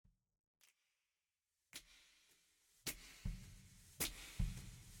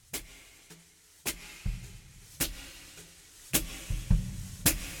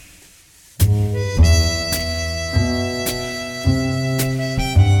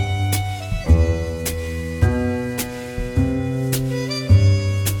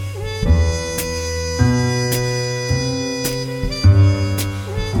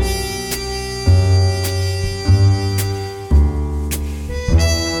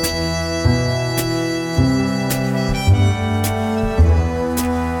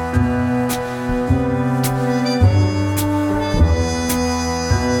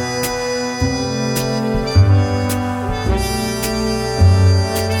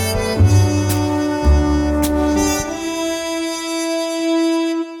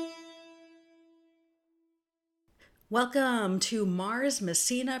Welcome to Mars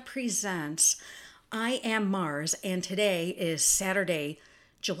Messina Presents. I am Mars, and today is Saturday,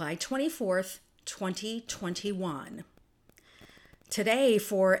 July 24th, 2021. Today,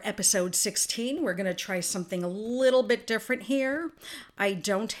 for episode 16, we're going to try something a little bit different here. I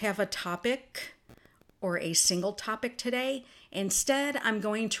don't have a topic or a single topic today. Instead, I'm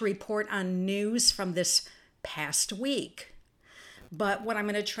going to report on news from this past week. But what I'm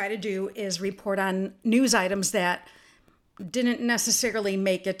going to try to do is report on news items that didn't necessarily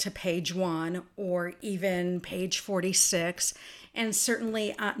make it to page 1 or even page 46, and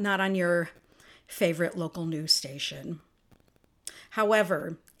certainly not on your favorite local news station.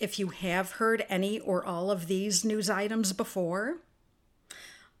 However, if you have heard any or all of these news items before,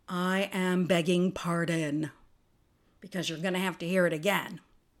 I am begging pardon because you're going to have to hear it again.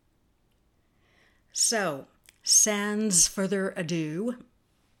 So, sans further ado,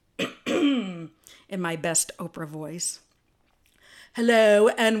 in my best Oprah voice, hello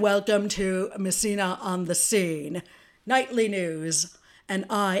and welcome to Messina on the Scene, nightly news, and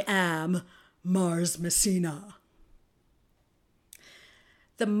I am Mars Messina.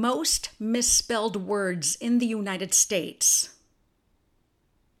 The most misspelled words in the United States.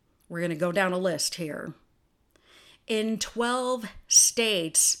 We're going to go down a list here. In 12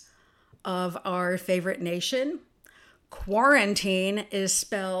 states of our favorite nation, quarantine is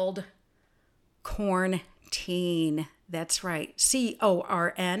spelled corn-teen. That's right.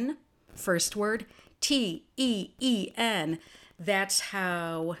 C-O-R-N, first word, T-E-E-N. That's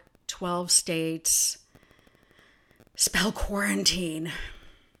how 12 states spell quarantine.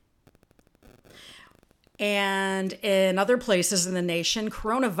 And in other places in the nation,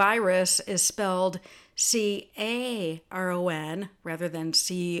 coronavirus is spelled C-A-R-O-N rather than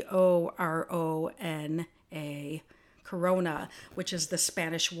C-O-R-O-N-A, corona, which is the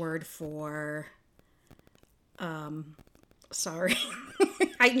Spanish word for, sorry,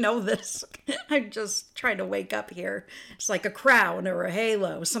 I know this. I'm just trying to wake up here. It's like a crown or a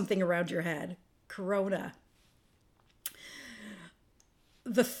halo, something around your head. Corona.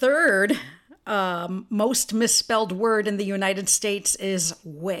 The third most misspelled word in the United States is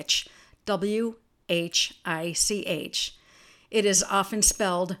witch, W-H-I-C-H. It is often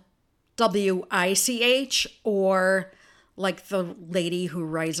spelled W-I-C-H or like the lady who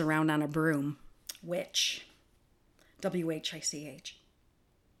rides around on a broom, witch, W-H-I-C-H.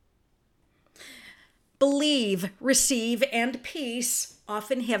 Believe, receive, and peace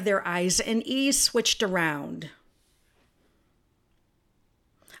often have their I's and E's switched around.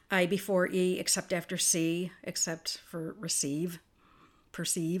 I before E, except after C, except for receive,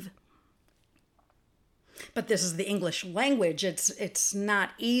 perceive. But this is the English language. It's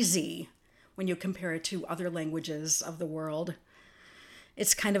not easy when you compare it to other languages of the world.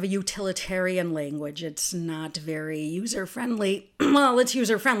 It's kind of a utilitarian language. It's not very user-friendly. Well, it's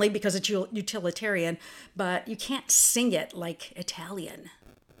user-friendly because it's utilitarian, but you can't sing it like Italian.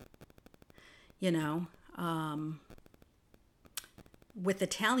 You know, with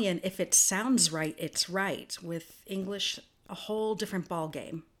Italian, if it sounds right, it's right. With English, a whole different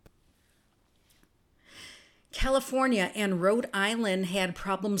ballgame. California and Rhode Island had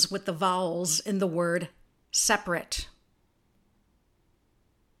problems with the vowels in the word separate.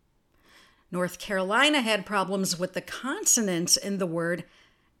 North Carolina had problems with the consonants in the word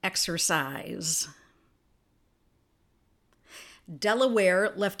exercise.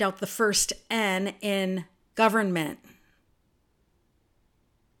 Delaware left out the first N in government.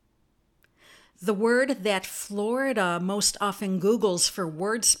 The word that Florida most often Googles for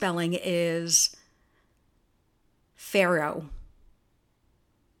word spelling is pharaoh.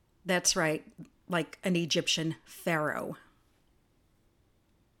 That's right, like an Egyptian pharaoh.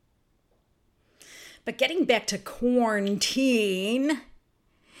 But getting back to quarantine,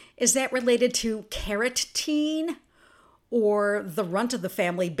 is that related to carotene or the runt of the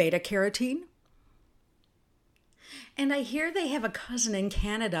family, beta carotene? And I hear they have a cousin in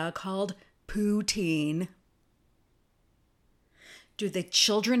Canada called poutine. Do the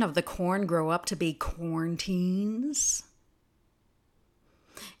children of the corn grow up to be quarantines?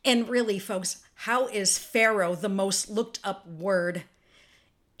 And really, folks, how is pharaoh the most looked up word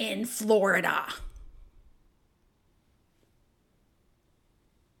in Florida?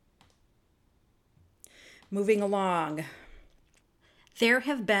 Moving along. There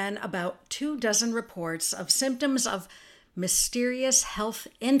have been about 24 reports of symptoms of mysterious health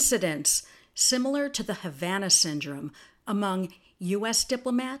incidents similar to the Havana syndrome among U.S.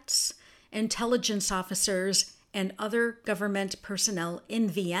 diplomats, intelligence officers, and other government personnel in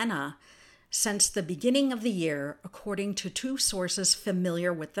Vienna since the beginning of the year, according to 2 sources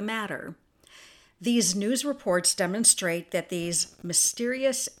familiar with the matter. These news reports demonstrate that these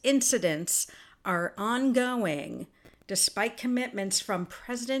mysterious incidents are ongoing, despite commitments from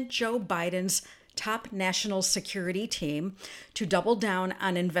President Joe Biden's top national security team to double down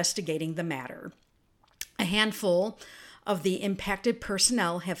on investigating the matter. A handful of the impacted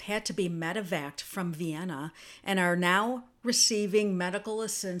personnel have had to be medevaced from Vienna and are now receiving medical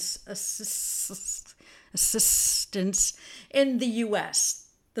assistance in the U.S.,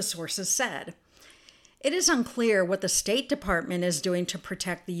 the sources said. It is unclear what the State Department is doing to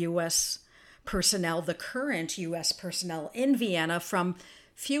protect the U.S. personnel, the current U.S. personnel in Vienna, from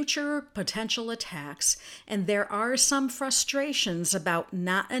future potential attacks, and there are some frustrations about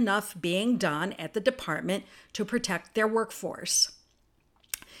not enough being done at the department to protect their workforce.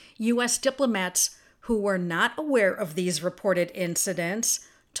 U.S. diplomats who were not aware of these reported incidents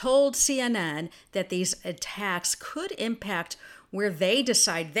told CNN that these attacks could impact where they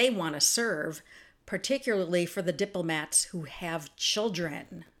decide they want to serve, particularly for the diplomats who have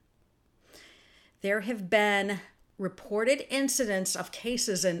children. There have been reported incidents of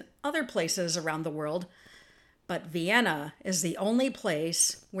cases in other places around the world, but Vienna is the only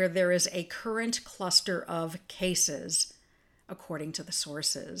place where there is a current cluster of cases, according to the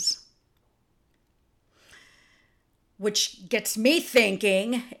sources. Which gets me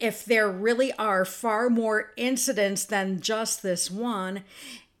thinking, if there really are far more incidents than just this one,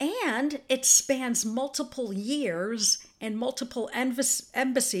 and it spans multiple years and multiple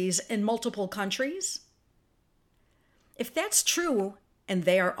embassies in multiple countries. If that's true, and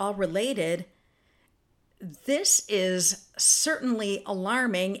they are all related, this is certainly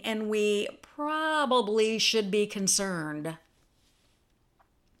alarming, and we probably should be concerned.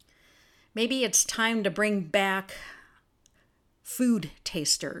 Maybe it's time to bring back food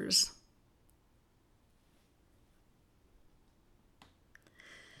tasters.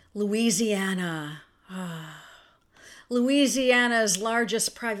 Louisiana. Louisiana's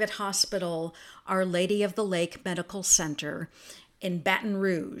largest private hospital, Our Lady of the Lake Medical Center in Baton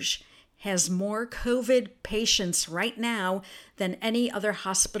Rouge, has more COVID patients right now than any other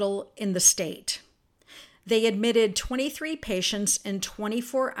hospital in the state. They admitted 23 patients in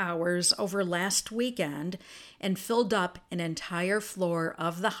 24 hours over last weekend and filled up an entire floor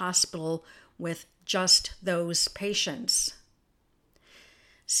of the hospital with just those patients.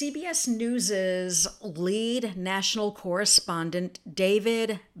 CBS News' lead national correspondent,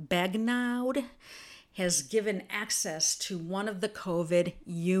 David Begnaud, has given access to one of the COVID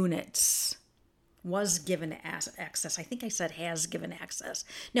units. Was given access. I think I said has given access.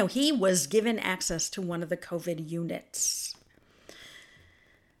 No, he was given access to one of the COVID units.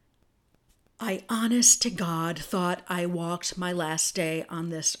 I, honest to God, thought I walked my last day on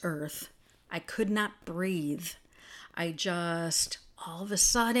this earth. I could not breathe. All of a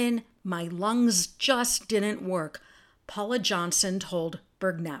sudden, my lungs just didn't work, Paula Johnson told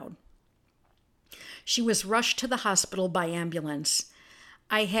Bergnaud. She was rushed to the hospital by ambulance.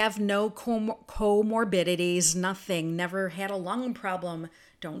 I have no comorbidities, nothing, never had a lung problem,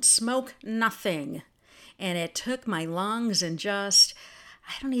 don't smoke, nothing. And it took my lungs and I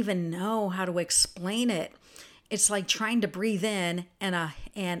don't even know how to explain it. It's like trying to breathe in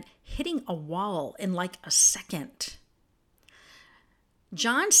and hitting a wall in like a second.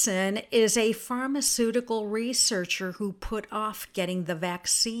 Johnson is a pharmaceutical researcher who put off getting the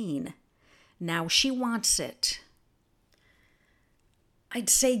vaccine. Now she wants it. I'd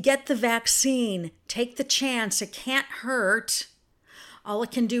say get the vaccine. Take the chance. It can't hurt. All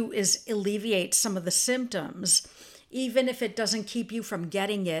it can do is alleviate some of the symptoms. Even if it doesn't keep you from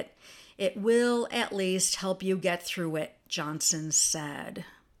getting it, it will at least help you get through it, Johnson said.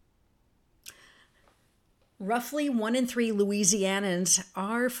 Roughly 1 in 3 Louisianans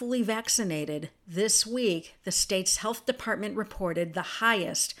are fully vaccinated. This week, the state's health department reported the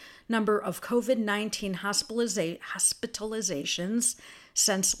highest number of COVID-19 hospitalizations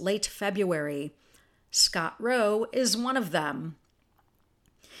since late February. Scott Rowe is one of them.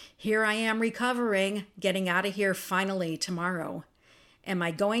 Here I am recovering, getting out of here finally tomorrow. Am I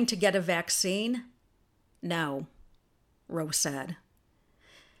going to get a vaccine? No, Rowe said.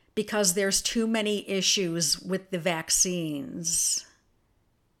 Because there's too many issues with the vaccines.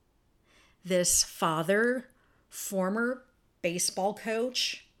 This father, former baseball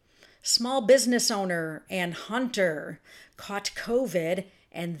coach, small business owner, and hunter caught COVID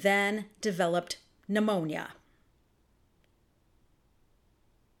and then developed pneumonia.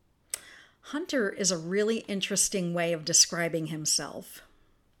 Hunter is a really interesting way of describing himself.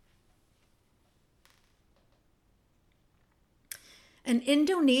 An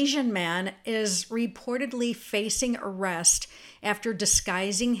Indonesian man is reportedly facing arrest after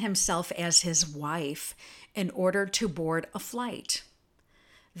disguising himself as his wife in order to board a flight.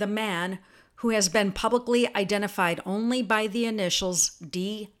 The man, who has been publicly identified only by the initials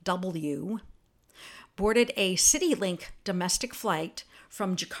DW, boarded a CityLink domestic flight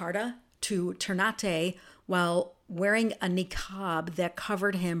from Jakarta to Ternate while wearing a niqab that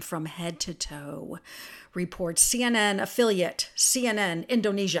covered him from head to toe, reports CNN affiliate CNN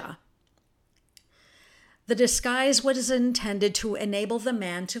Indonesia. The disguise was intended to enable the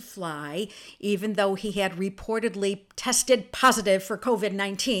man to fly, even though he had reportedly tested positive for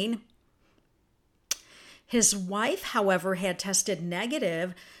COVID-19. His wife, however, had tested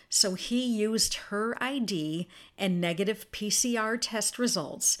negative, so he used her ID and negative PCR test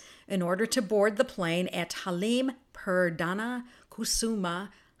results in order to board the plane at Halim Perdana Kusuma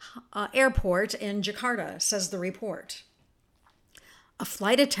Airport in Jakarta, says the report. A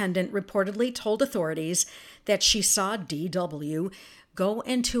flight attendant reportedly told authorities that she saw DW go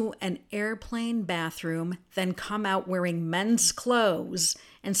into an airplane bathroom, then come out wearing men's clothes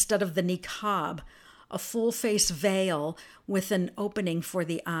instead of the niqab, a full-face veil with an opening for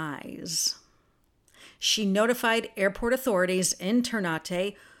the eyes. She notified airport authorities in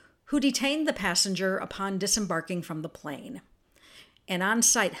Ternate, who detained the passenger upon disembarking from the plane. An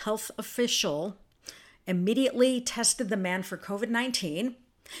on-site health official immediately tested the man for COVID-19,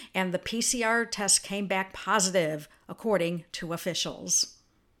 and the PCR test came back positive, according to officials.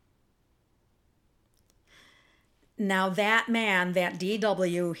 Now that man, that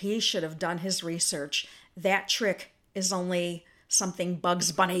DW, he should have done his research. That trick is only something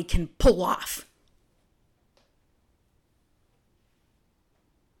Bugs Bunny can pull off.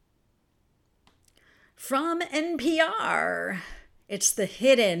 From NPR, it's the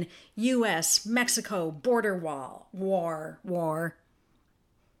hidden U.S.-Mexico border war.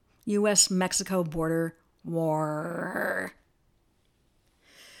 U.S.-Mexico border war.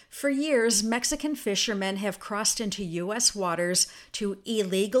 For years, Mexican fishermen have crossed into U.S. waters to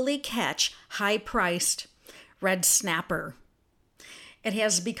illegally catch high-priced red snapper. It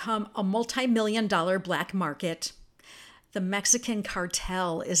has become a multi-million-dollar black market. The Mexican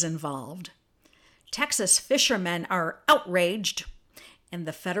cartel is involved. Texas fishermen are outraged, and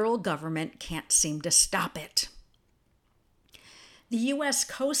the federal government can't seem to stop it. The U.S.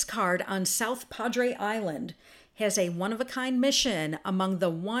 Coast Guard on South Padre Island has a one-of-a-kind mission among the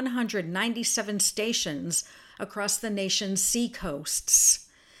 197 stations across the nation's seacoasts.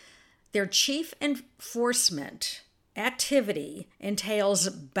 Their chief enforcement activity entails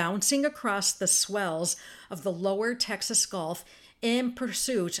bouncing across the swells of the lower Texas Gulf in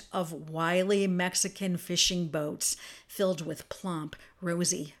pursuit of wily Mexican fishing boats filled with plump,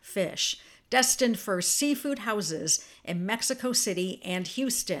 rosy fish, destined for seafood houses in Mexico City and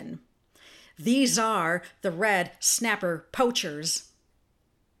Houston. These are the red snapper poachers.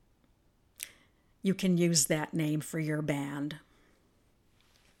 You can use that name for your band.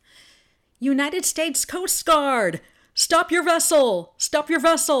 United States Coast Guard! Stop your vessel! Stop your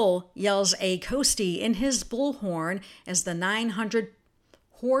vessel! Yells a coastie in his bullhorn as the 900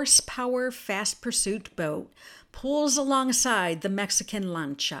 horsepower fast pursuit boat pulls alongside the Mexican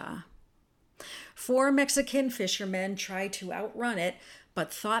lancha. 4 Mexican fishermen tried to outrun it,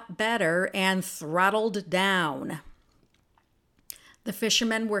 but thought better and throttled down. The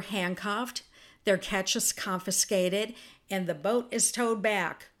fishermen were handcuffed, their catch is confiscated, and the boat is towed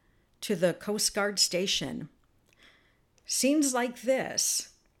back to the Coast Guard station. Scenes like this,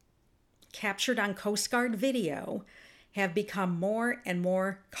 captured on Coast Guard video, have become more and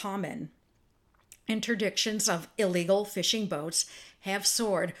more common. Interdictions of illegal fishing boats have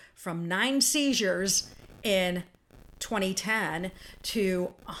soared from 9 seizures in 2010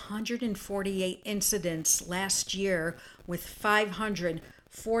 to 148 incidents last year, with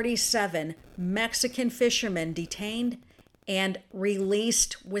 547 Mexican fishermen detained and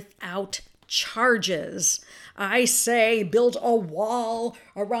released without charges. I say build a wall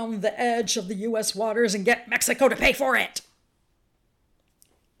around the edge of the U.S. waters and get Mexico to pay for it.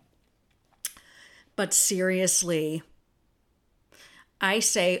 But seriously, I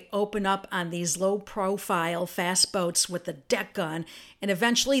say open up on these low-profile fast boats with the deck gun, and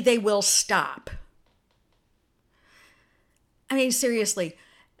eventually they will stop. I mean, seriously,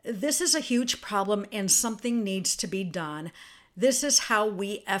 this is a huge problem and something needs to be done. This is how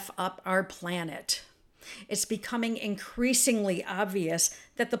we F up our planet. It's becoming increasingly obvious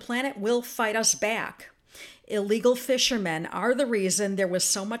that the planet will fight us back. Illegal fishermen are the reason there was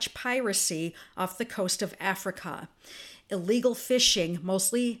so much piracy off the coast of Africa. Illegal fishing,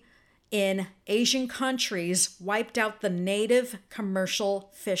 mostly in Asian countries wiped out the native commercial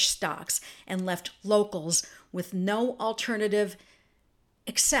fish stocks and left locals with no alternative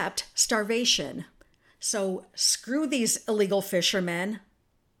except starvation. So screw these illegal fishermen.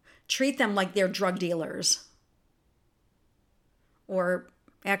 Treat them like they're drug dealers. Or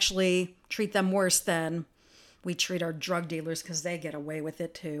actually treat them worse than we treat our drug dealers, because they get away with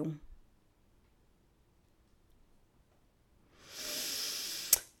it too.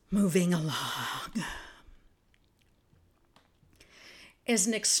 Moving along. As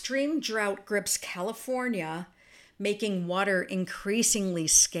an extreme drought grips California, making water increasingly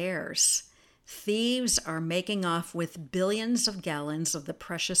scarce, thieves are making off with billions of gallons of the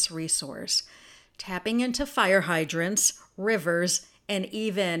precious resource, tapping into fire hydrants, rivers, and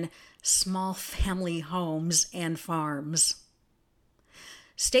even small family homes and farms.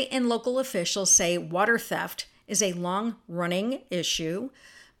 State and local officials say water theft is a long-running issue,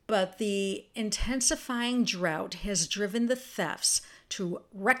 but the intensifying drought has driven the thefts to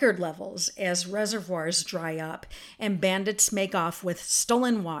record levels as reservoirs dry up and bandits make off with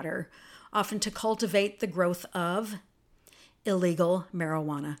stolen water, often to cultivate the growth of illegal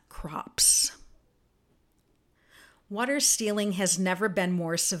marijuana crops. Water stealing has never been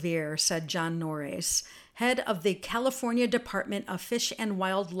more severe, said John Norris, head of the California Department of Fish and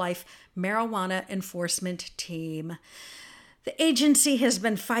Wildlife Marijuana Enforcement Team. The agency has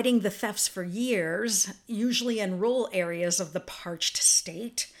been fighting the thefts for years, usually in rural areas of the parched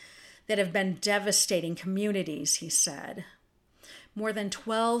state, that have been devastating communities, he said. More than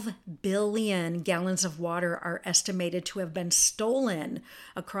 12 billion gallons of water are estimated to have been stolen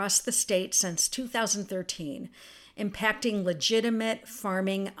across the state since 2013, impacting legitimate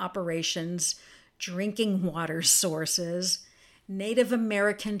farming operations, drinking water sources, Native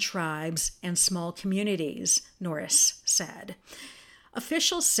American tribes, and small communities, Norris said.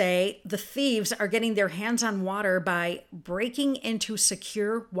 Officials say the thieves are getting their hands on water by breaking into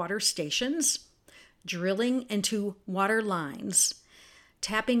secure water stations, drilling into water lines,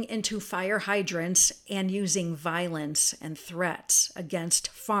 tapping into fire hydrants, and using violence and threats against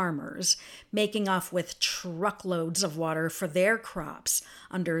farmers, making off with truckloads of water for their crops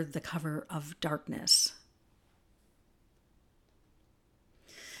under the cover of darkness.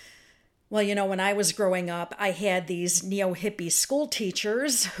 Well, when I was growing up, I had these neo-hippie school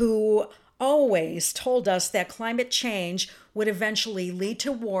teachers who always told us that climate change would eventually lead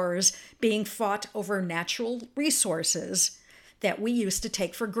to wars being fought over natural resources that we used to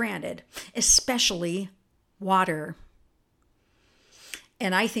take for granted, especially water.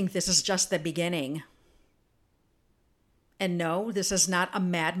 And I think this is just the beginning. And no, this is not a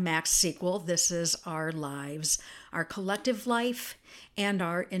Mad Max sequel. This is our lives, our collective life, and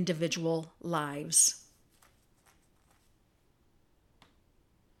our individual lives.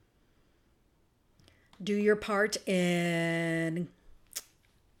 Do your part in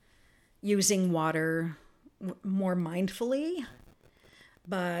using water more mindfully,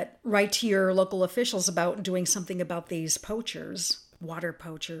 but write to your local officials about doing something about these poachers, water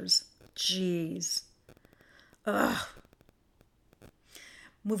poachers. Jeez. Ugh.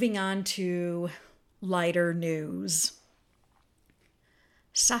 Moving on to lighter news.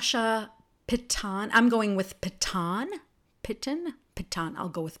 Sasha Piton, I'm going with Piton. I'll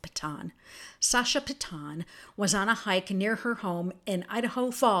go with Piton. Sasha Piton was on a hike near her home in Idaho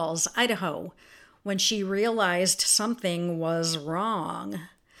Falls, Idaho, when she realized something was wrong.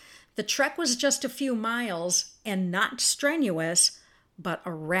 The trek was just a few miles and not strenuous, but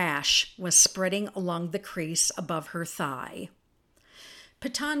a rash was spreading along the crease above her thigh.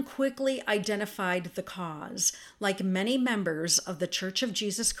 Piton quickly identified the cause. Like many members of the Church of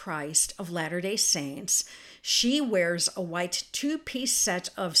Jesus Christ of Latter-day Saints, she wears a white two-piece set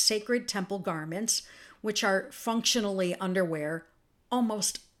of sacred temple garments, which are functionally underwear,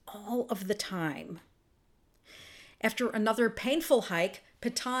 almost all of the time. After another painful hike,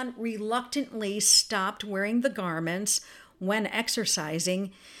 Piton reluctantly stopped wearing the garments when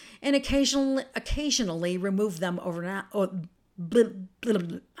exercising and occasionally removed them overnight.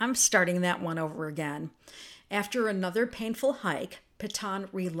 I'm starting that one over again. After another painful hike, Piton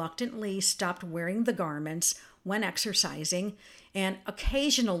reluctantly stopped wearing the garments when exercising and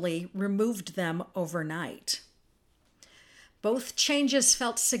occasionally removed them overnight. Both changes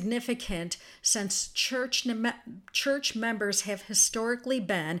felt significant since church members have historically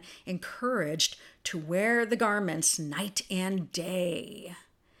been encouraged to wear the garments night and day.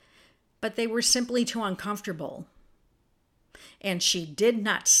 But they were simply too uncomfortable. And she did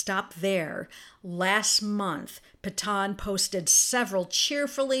not stop there. Last month, Piton posted several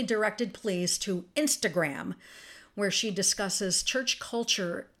cheerfully directed pleas to Instagram, where she discusses church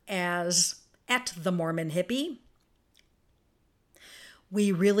culture as @TheMormonHippie.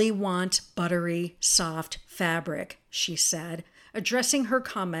 "We really want buttery, soft fabric," she said, addressing her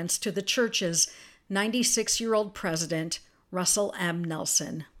comments to the church's 96-year-old president, Russell M.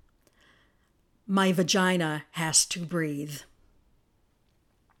 Nelson. "My vagina has to breathe."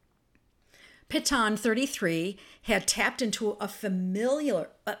 Piton 33 had tapped into a familiar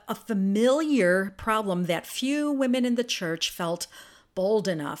problem that few women in the church felt bold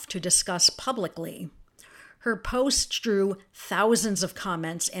enough to discuss publicly. Her post drew thousands of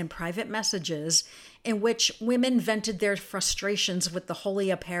comments and private messages in which women vented their frustrations with the holy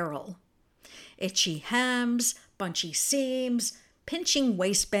apparel. Itchy hems, bunchy seams, pinching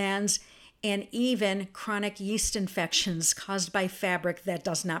waistbands, and even chronic yeast infections caused by fabric that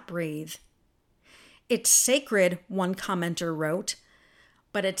does not breathe. "It's sacred," one commenter wrote,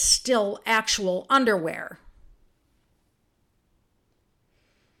 "but it's still actual underwear."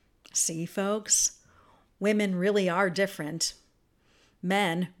 See, folks, women really are different.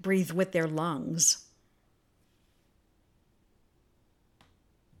 Men breathe with their lungs.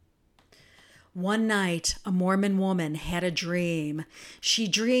 One night, a Mormon woman had a dream. She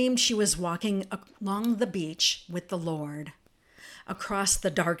dreamed she was walking along the beach with the Lord. Across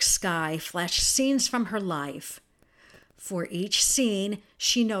the dark sky flashed scenes from her life. For each scene,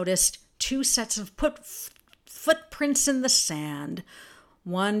 she noticed two sets of footprints in the sand,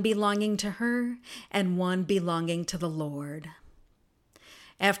 one belonging to her and one belonging to the Lord.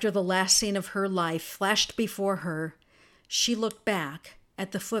 After the last scene of her life flashed before her, she looked back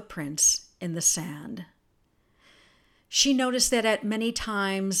at the footprints in the sand. She noticed that at many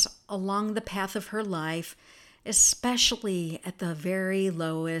times along the path of her life, especially at the very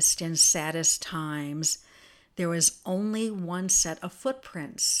lowest and saddest times, there was only one set of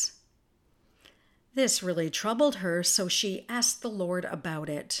footprints. This really troubled her, so she asked the Lord about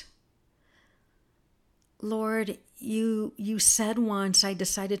it. "Lord, you said once I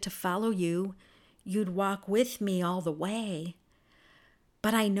decided to follow you, you'd walk with me all the way.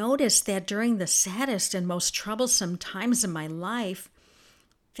 But I noticed that during the saddest and most troublesome times in my life,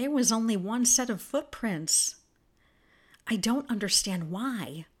 there was only one set of footprints. I don't understand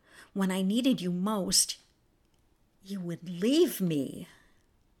why, when I needed you most, you would leave me."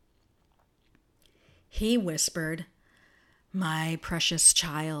 He whispered, "My precious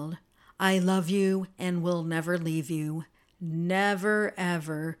child, I love you and will never leave you, never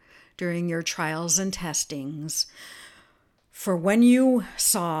ever during your trials and testings. For when you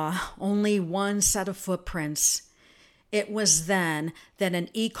saw only one set of footprints, it was then that an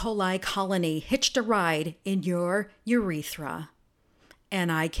E. coli colony hitched a ride in your urethra,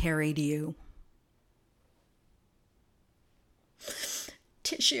 and I carried you."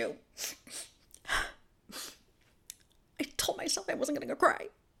 Tissue. I told myself I wasn't going to cry,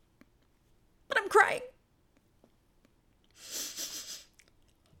 but I'm crying.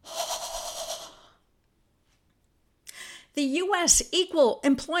 The U.S. Equal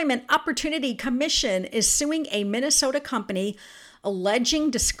Employment Opportunity Commission is suing a Minnesota company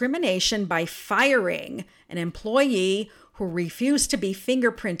alleging discrimination by firing an employee who refused to be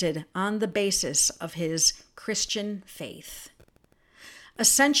fingerprinted on the basis of his Christian faith.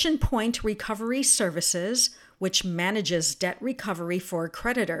 Ascension Point Recovery Services, which manages debt recovery for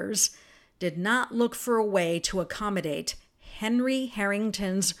creditors, did not look for a way to accommodate Henry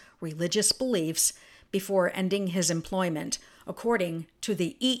Harrington's religious beliefs before ending his employment, according to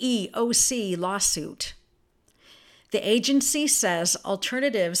the EEOC lawsuit. The agency says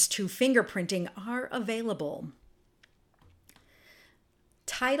alternatives to fingerprinting are available.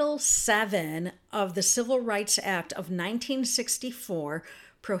 Title VII of the Civil Rights Act of 1964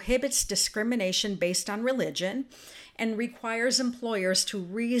 prohibits discrimination based on religion and requires employers to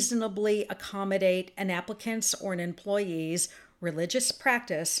reasonably accommodate an applicant's or an employee's religious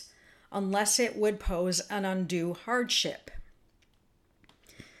practice unless it would pose an undue hardship.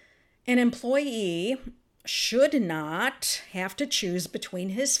 An employee should not have to choose between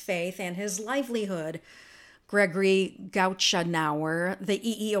his faith and his livelihood, Gregory Gauchenauer, the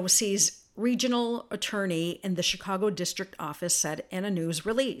EEOC's regional attorney in the Chicago district office, said in a news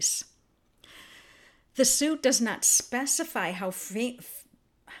release. The suit does not specify how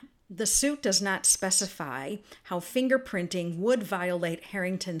fingerprinting would violate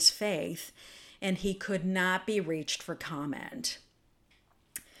Harrington's faith, and he could not be reached for comment.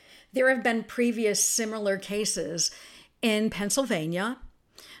 There have been previous similar cases. In Pennsylvania,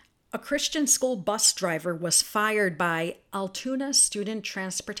 a Christian school bus driver was fired by Altoona Student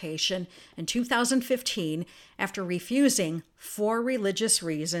Transportation in 2015 after refusing, for religious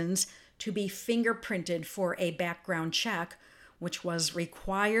reasons, to be fingerprinted for a background check which was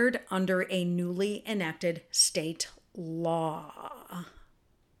required under a newly enacted state law.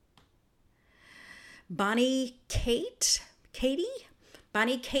 Bonnie Katie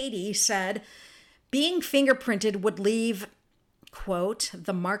said being fingerprinted would leave, quote,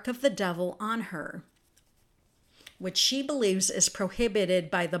 the mark of the devil on her, which she believes is prohibited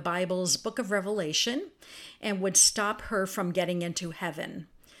by the Bible's Book of Revelation and would stop her from getting into heaven.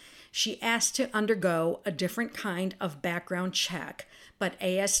 She asked to undergo a different kind of background check, but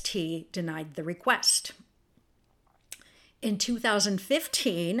AST denied the request. In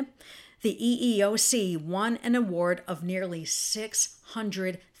 2015, the EEOC won an award of nearly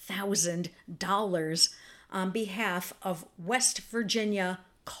 $600,000 on behalf of West Virginia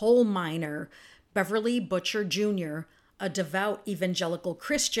coal miner Beverly Butcher Jr., a devout evangelical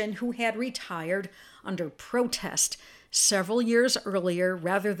Christian who had retired under protest several years earlier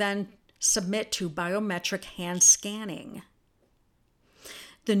rather than submit to biometric hand scanning.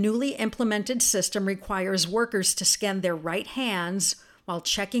 The newly implemented system requires workers to scan their right hands while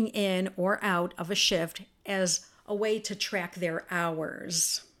checking in or out of a shift as a way to track their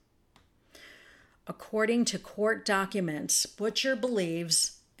hours. According to court documents, Butcher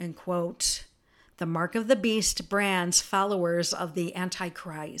believes, and quote, the mark of the beast brands followers of the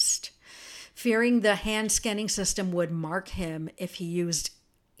Antichrist. Fearing the hand scanning system would mark him if he used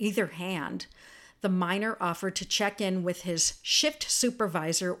either hand, the miner offered to check in with his shift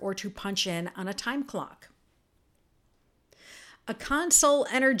supervisor or to punch in on a time clock. A Consol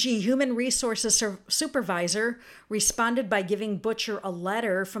Energy human resources supervisor responded by giving Butcher a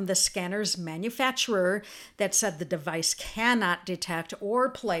letter from the scanner's manufacturer that said the device cannot detect or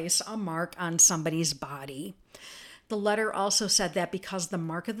place a mark on somebody's body. The letter also said that because the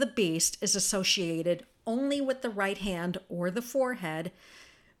mark of the beast is associated only with the right hand or the forehead,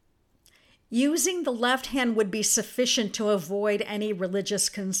 using the left hand would be sufficient to avoid any religious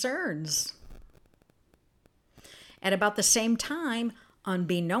concerns. At about the same time,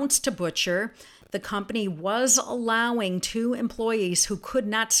 unbeknownst to Butcher, the company was allowing 2 employees who could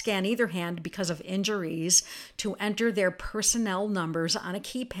not scan either hand because of injuries to enter their personnel numbers on a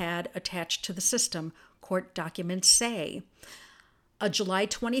keypad attached to the system, court documents say. A July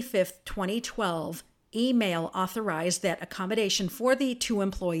 25, 2012 email authorized that accommodation for the 2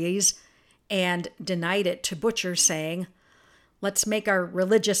 employees and denied it to Butcher, saying, "Let's make our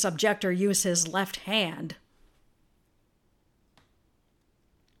religious objector use his left hand."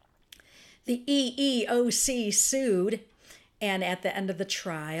 The EEOC sued, and at the end of the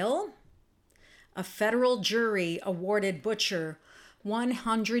trial, a federal jury awarded Butcher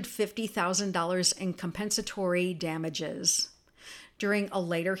 $150,000 in compensatory damages. During a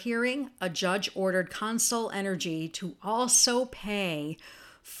later hearing, a judge ordered Consol Energy to also pay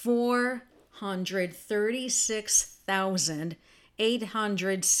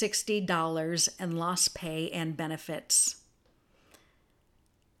 $436,860 in lost pay and benefits.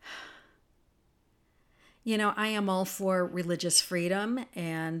 You know, I am all for religious freedom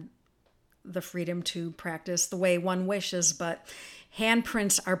and the freedom to practice the way one wishes, but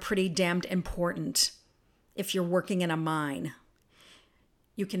handprints are pretty damned important if you're working in a mine.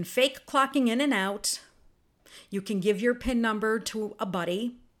 You can fake clocking in and out. You can give your PIN number to a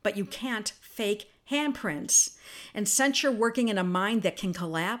buddy, but you can't fake handprints. And since you're working in a mine that can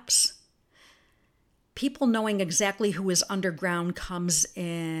collapse, people knowing exactly who is underground comes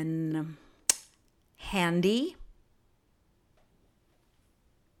in handy.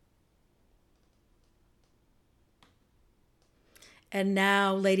 And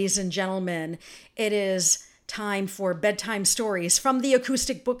now, ladies and gentlemen, it is time for bedtime stories from the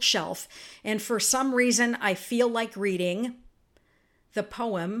acoustic bookshelf. And for some reason, I feel like reading the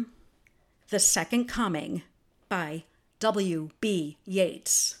poem, The Second Coming by W.B.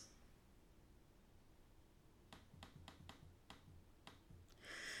 Yeats.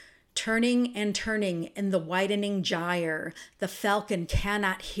 Turning and turning in the widening gyre, the falcon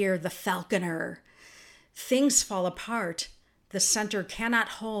cannot hear the falconer. Things fall apart, the center cannot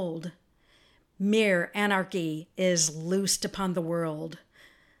hold. Mere anarchy is loosed upon the world.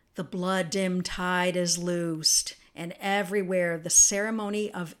 The blood-dim tide is loosed, and everywhere the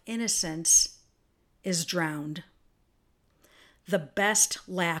ceremony of innocence is drowned. The best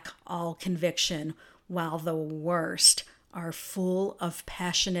lack all conviction, while the worst are full of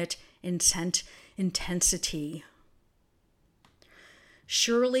passionate intensity.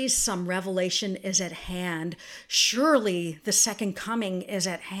 Surely some revelation is at hand. Surely the second coming is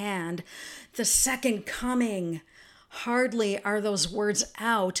at hand. The second coming. Hardly are those words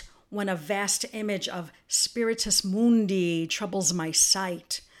out when a vast image of Spiritus Mundi troubles my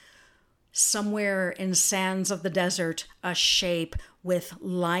sight. Somewhere in sands of the desert, a shape with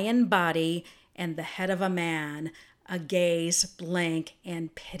lion body and the head of a man, a gaze blank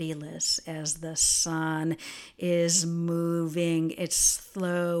and pitiless as the sun is moving its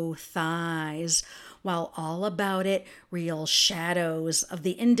slow thighs, while all about it reel shadows of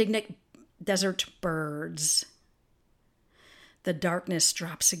the indignant desert birds. The darkness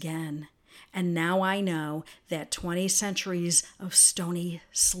drops again, and now I know that 20 centuries of stony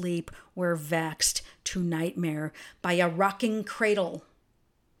sleep were vexed to nightmare by a rocking cradle.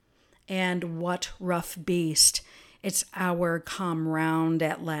 And what rough beast, its hour come round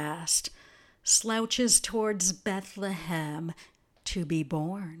at last, slouches towards Bethlehem to be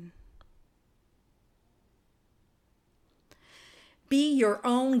born? Be your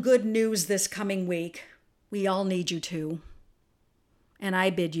own good news this coming week. We all need you to. And I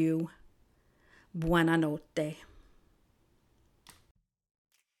bid you buona notte.